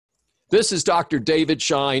This is Dr. David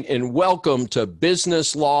Schein, and welcome to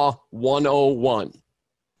Business Law 101.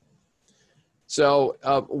 So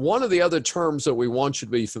one of the other terms that we want you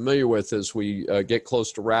to be familiar with as we get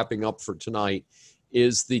close to wrapping up for tonight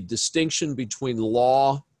is the distinction between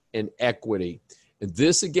law and equity. And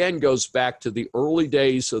this again goes back to the early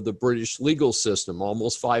days of the British legal system,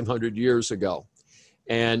 almost 500 years ago.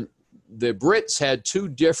 And the Brits had two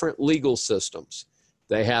different legal systems.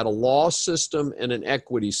 They had a law system and an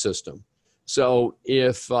equity system. So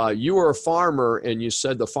if you were a farmer and you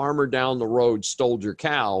said the farmer down the road stole your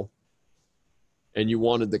cow and you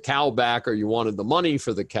wanted the cow back or you wanted the money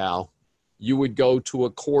for the cow, you would go to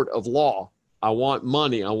a court of law. I want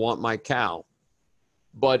money, I want my cow.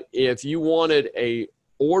 But if you wanted an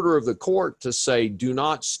order of the court to say, do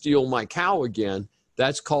not steal my cow again,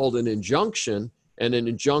 that's called an injunction, and an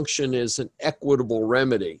injunction is an equitable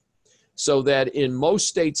remedy. So that in most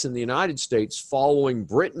states in the United States, following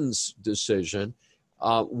Britain's decision,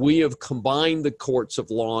 we have combined the courts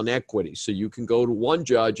of law and equity. So you can go to one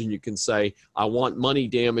judge and you can say, I want money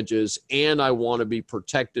damages and I want to be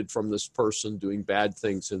protected from this person doing bad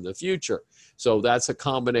things in the future. So that's a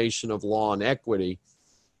combination of law and equity.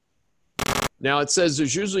 Now it says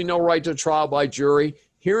there's usually no right to trial by jury.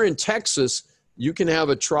 Here in Texas, you can have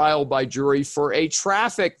a trial by jury for a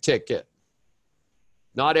traffic ticket.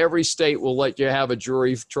 Not every state will let you have a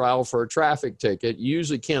jury trial for a traffic ticket. You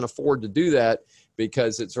usually can't afford to do that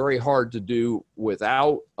because it's very hard to do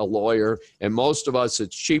without a lawyer. And most of us,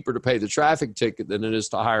 it's cheaper to pay the traffic ticket than it is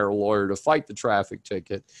to hire a lawyer to fight the traffic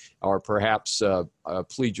ticket or perhaps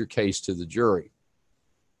plead your case to the jury.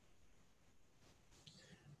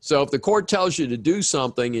 So if the court tells you to do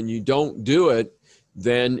something and you don't do it,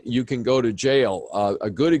 then you can go to jail. A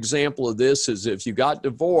good example of this is if you got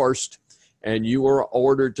divorced and you were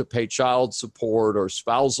ordered to pay child support or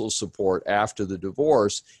spousal support after the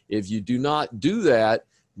divorce, if you do not do that,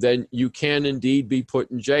 then you can indeed be put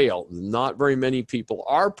in jail. Not very many people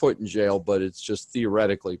are put in jail, but it's just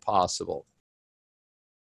theoretically possible.